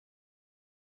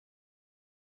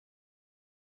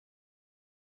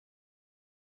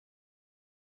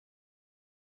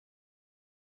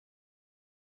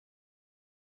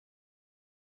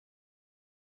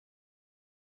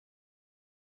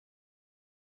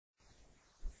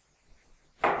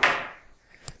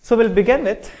So we'll begin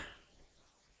with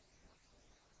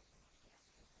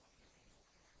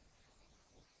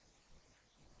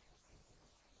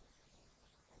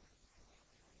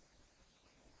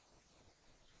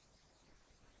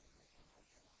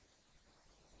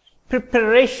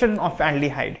preparation of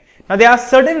aldehyde. Now there are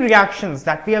certain reactions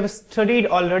that we have studied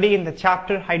already in the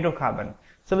chapter hydrocarbon.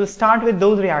 So we'll start with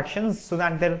those reactions so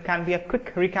that there can be a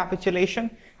quick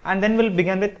recapitulation, and then we'll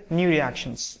begin with new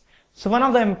reactions. So one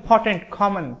of the important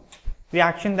common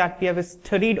reaction that we have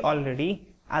studied already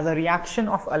as a reaction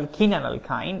of alkene and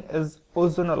alkyne is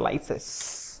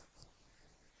ozonolysis.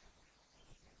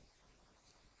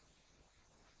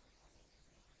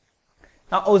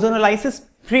 Now ozonolysis,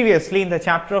 previously in the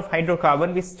chapter of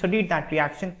hydrocarbon, we studied that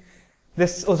reaction,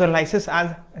 this ozonolysis,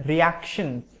 as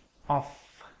reaction of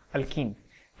alkene.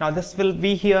 Now this will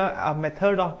be here a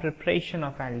method of preparation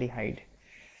of aldehyde.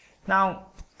 Now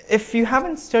if you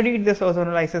haven't studied this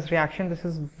ozonolysis reaction, this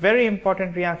is very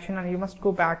important reaction and you must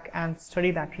go back and study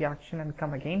that reaction and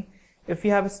come again. If you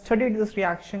have studied this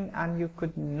reaction and you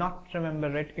could not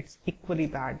remember it, it's equally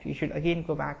bad. You should again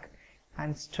go back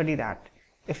and study that.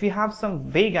 If you have some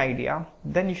vague idea,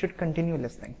 then you should continue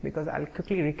listening, because I'll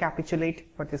quickly recapitulate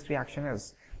what this reaction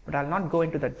is, but I'll not go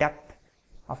into the depth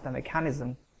of the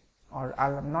mechanism, or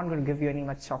I'm not going to give you any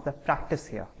much of the practice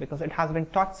here, because it has been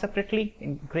taught separately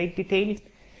in great detail.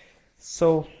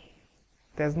 So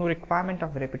there's no requirement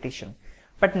of repetition.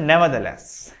 But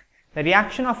nevertheless, the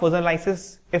reaction of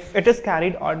ozonolysis, if it is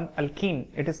carried on alkene,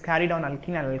 it is carried on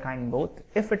alkene and alkyne both.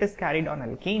 If it is carried on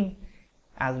alkene,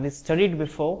 as we studied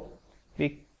before,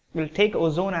 we will take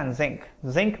ozone and zinc.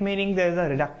 Zinc meaning there is a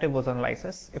reductive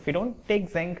ozonolysis. If we don't take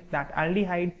zinc, that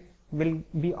aldehyde will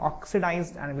be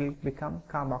oxidized and will become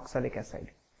carboxylic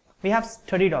acid. We have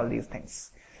studied all these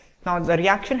things. Now the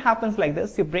reaction happens like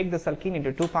this. You break this alkene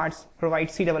into two parts,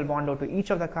 provide C double bond O to each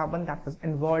of the carbon that was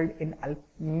involved in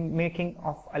making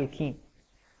of alkene.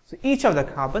 So each of the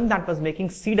carbon that was making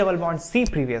C double bond C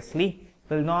previously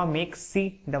will now make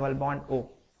C double bond O.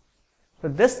 So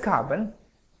this carbon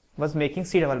was making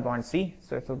C double bond C.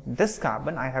 So this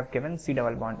carbon I have given C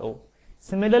double bond O.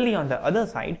 Similarly on the other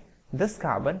side, this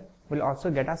carbon will also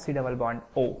get a C double bond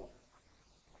O.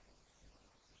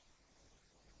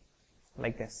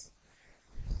 Like this.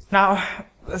 Now,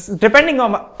 depending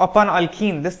upon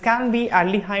alkene, this can be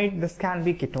aldehyde, this can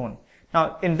be ketone.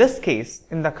 Now, in this case,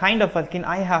 in the kind of alkene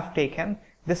I have taken,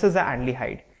 this is the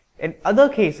aldehyde. In other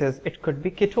cases, it could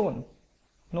be ketone.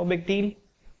 No big deal.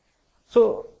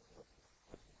 So,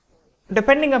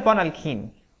 depending upon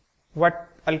alkene, what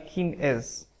alkene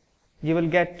is, you will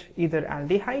get either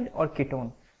aldehyde or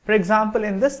ketone. For example,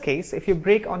 in this case, if you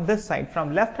break on this side,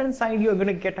 from left hand side, you are going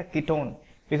to get a ketone,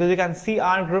 because you can see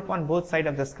R group on both sides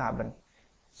of this carbon.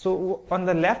 So on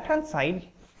the left hand side,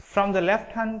 from the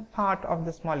left hand part of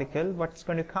this molecule, what's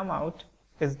going to come out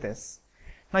is this.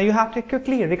 Now you have to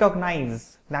quickly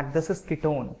recognize that this is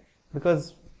ketone,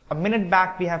 because a minute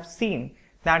back we have seen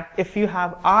that if you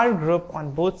have R group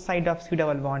on both sides of C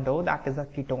double bond O, that is a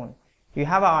ketone. You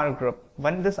have a R group.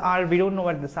 When this R, we don't know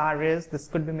what this R is. This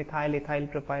could be methyl, ethyl,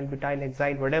 propyl, butyl,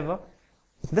 hexyl, whatever.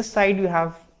 This side you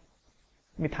have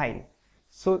methyl.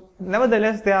 So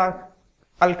nevertheless, there are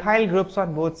alkyl groups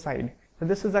on both sides. So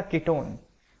this is a ketone.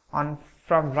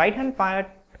 From right hand part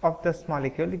of this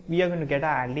molecule, we are going to get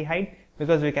an aldehyde,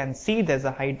 because we can see there's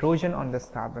a hydrogen on this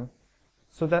carbon.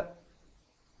 So the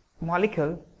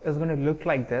molecule is going to look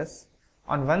like this.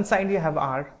 On one side you have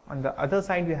R, on the other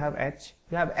side you have H.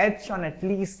 You have H on at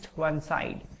least one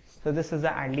side. So this is the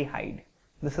aldehyde.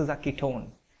 This is a ketone.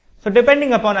 So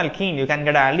depending upon alkene, you can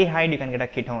get an aldehyde, you can get a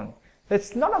ketone. So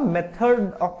it's not a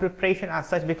method of preparation as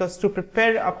such, because to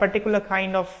prepare a particular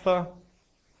kind of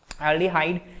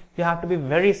aldehyde, you have to be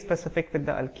very specific with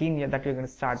the alkene that you're going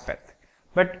to start with.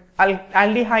 But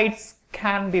aldehydes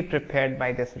can be prepared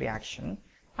by this reaction,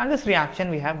 and this reaction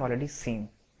we have already seen.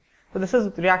 So this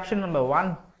is reaction number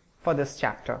 1 for this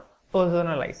chapter,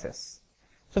 ozonolysis.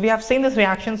 So we have seen this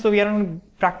reaction, so we are not going to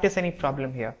practice any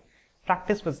problem here.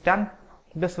 Practice was done.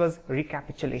 This was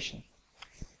recapitulation.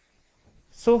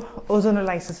 So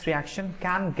ozonolysis reaction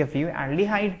can give you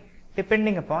aldehyde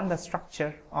depending upon the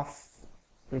structure of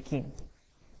alkene.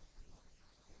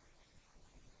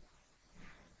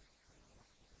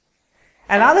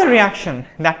 Another reaction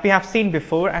that we have seen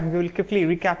before, and we will quickly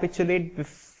recapitulate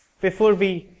before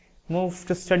we move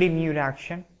to study new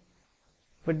reaction,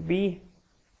 would be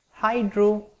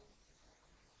hydroboration.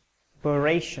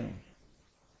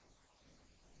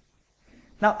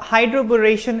 Now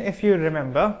hydroboration, if you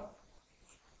remember,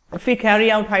 if we carry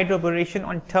out hydroboration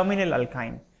on terminal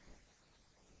alkyne,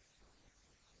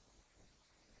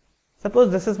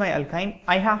 Suppose this is my alkyne,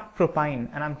 I have propyne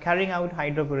and I'm carrying out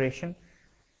hydroboration,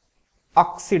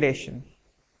 oxidation.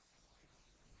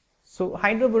 So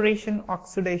hydroboration,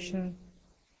 oxidation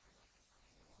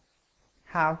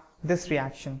have this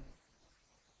reaction.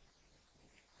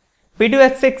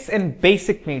 P2H6 in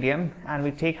basic medium and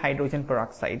we take hydrogen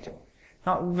peroxide.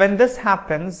 Now when this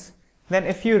happens, then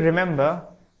if you remember,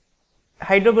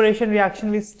 hydroboration reaction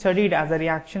we studied as a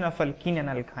reaction of alkene and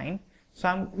alkyne. So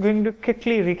I'm going to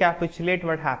quickly recapitulate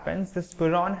what happens. This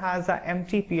boron has an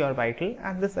empty p orbital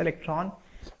and this electron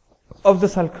of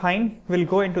this alkyne will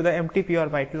go into the empty p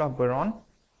orbital of boron.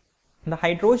 The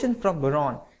hydrogen from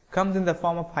boron comes in the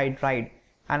form of hydride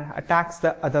and attacks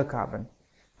the other carbon,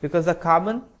 because the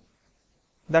terminal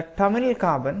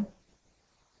carbon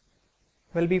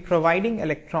will be providing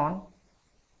electron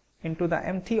into the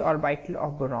empty orbital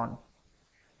of boron.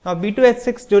 Now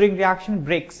B2H6 during reaction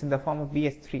breaks in the form of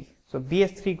BH3. So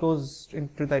BH3 goes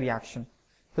into the reaction.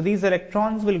 So these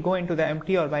electrons will go into the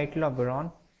empty orbital of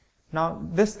boron. Now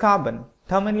this carbon,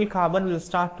 terminal carbon, will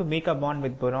start to make a bond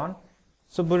with boron.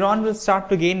 So boron will start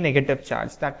to gain negative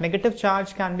charge. That negative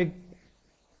charge can be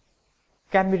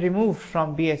removed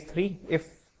from BH3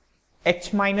 if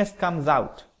H minus comes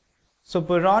out. So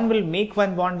boron will make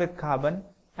one bond with carbon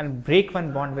and break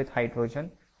one bond with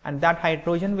hydrogen, and that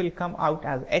hydrogen will come out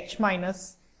as H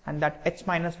minus, and that H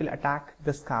minus will attack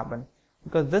this carbon,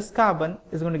 because this carbon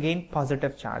is going to gain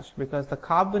positive charge, because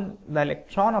the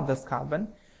electron of this carbon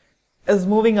is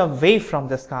moving away from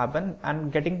this carbon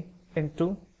and getting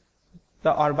into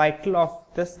the orbital of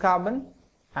this carbon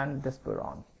and this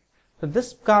boron. So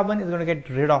this carbon is going to get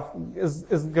rid of, is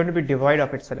going to be devoid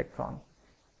of its electron.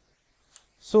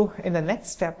 So in the next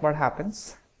step, what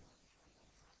happens?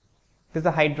 There's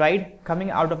a hydride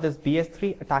coming out of this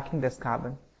BH3 attacking this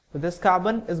carbon. So this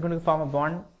carbon is going to form a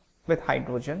bond with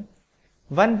hydrogen.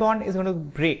 One bond is going to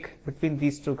break between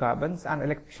these two carbons, and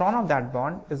electron of that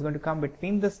bond is going to come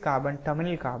between this carbon,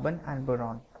 terminal carbon, and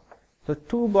boron. So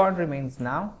two bond remains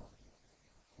now,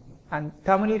 and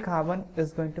terminal carbon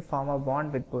is going to form a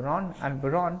bond with boron, and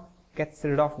boron gets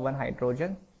rid of one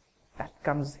hydrogen that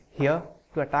comes here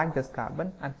to attack this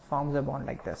carbon and forms a bond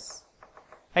like this.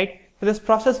 Right? So this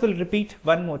process will repeat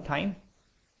one more time.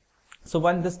 So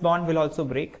this bond will also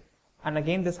break, and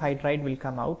again this hydride will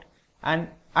come out, and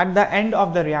at the end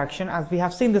of the reaction, as we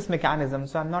have seen this mechanism,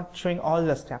 so I'm not showing all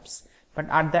the steps, but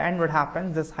at the end what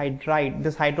happens, this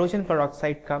hydrogen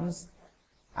peroxide comes,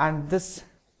 and this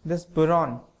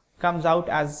boron comes out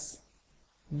as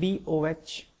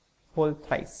BOH whole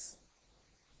thrice,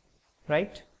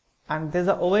 right? And there's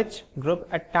a OH group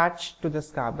attached to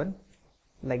this carbon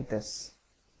like this,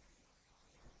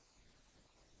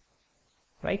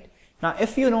 right? Now,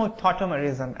 if you know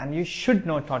tautomerism, and you should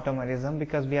know tautomerism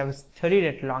because we have studied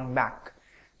it long back,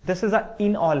 this is an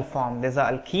enol form. There's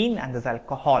an alkene and there's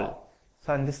alcohol.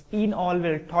 So, and this enol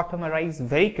will tautomerize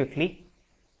very quickly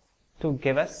to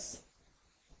give us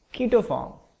keto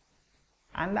form,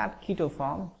 and that keto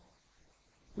form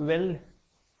will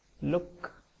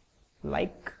look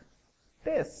like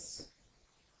this.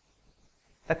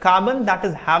 The carbon that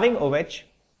is having OH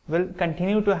will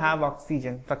continue to have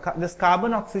oxygen. This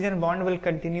carbon-oxygen bond will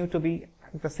continue to be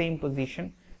at the same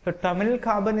position. So terminal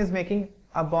carbon is making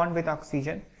a bond with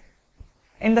oxygen.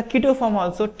 In the keto form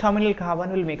also, terminal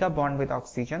carbon will make a bond with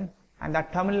oxygen, and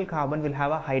that terminal carbon will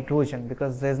have a hydrogen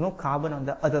because there is no carbon on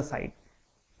the other side,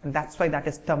 and that's why that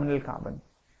is terminal carbon.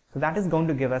 So that is going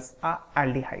to give us a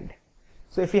aldehyde.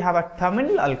 So if we have a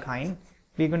terminal alkyne,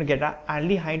 we are going to get a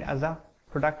aldehyde as a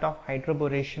product of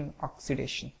hydroboration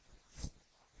oxidation.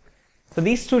 So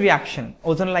these two reactions,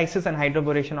 ozonolysis and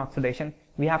hydroboration oxidation,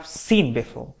 we have seen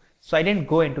before. So I didn't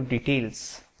go into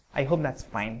details. I hope that's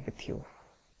fine with you.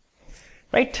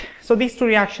 Right? So these two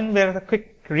reactions were a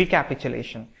quick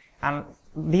recapitulation, and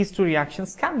these two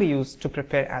reactions can be used to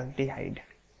prepare aldehyde.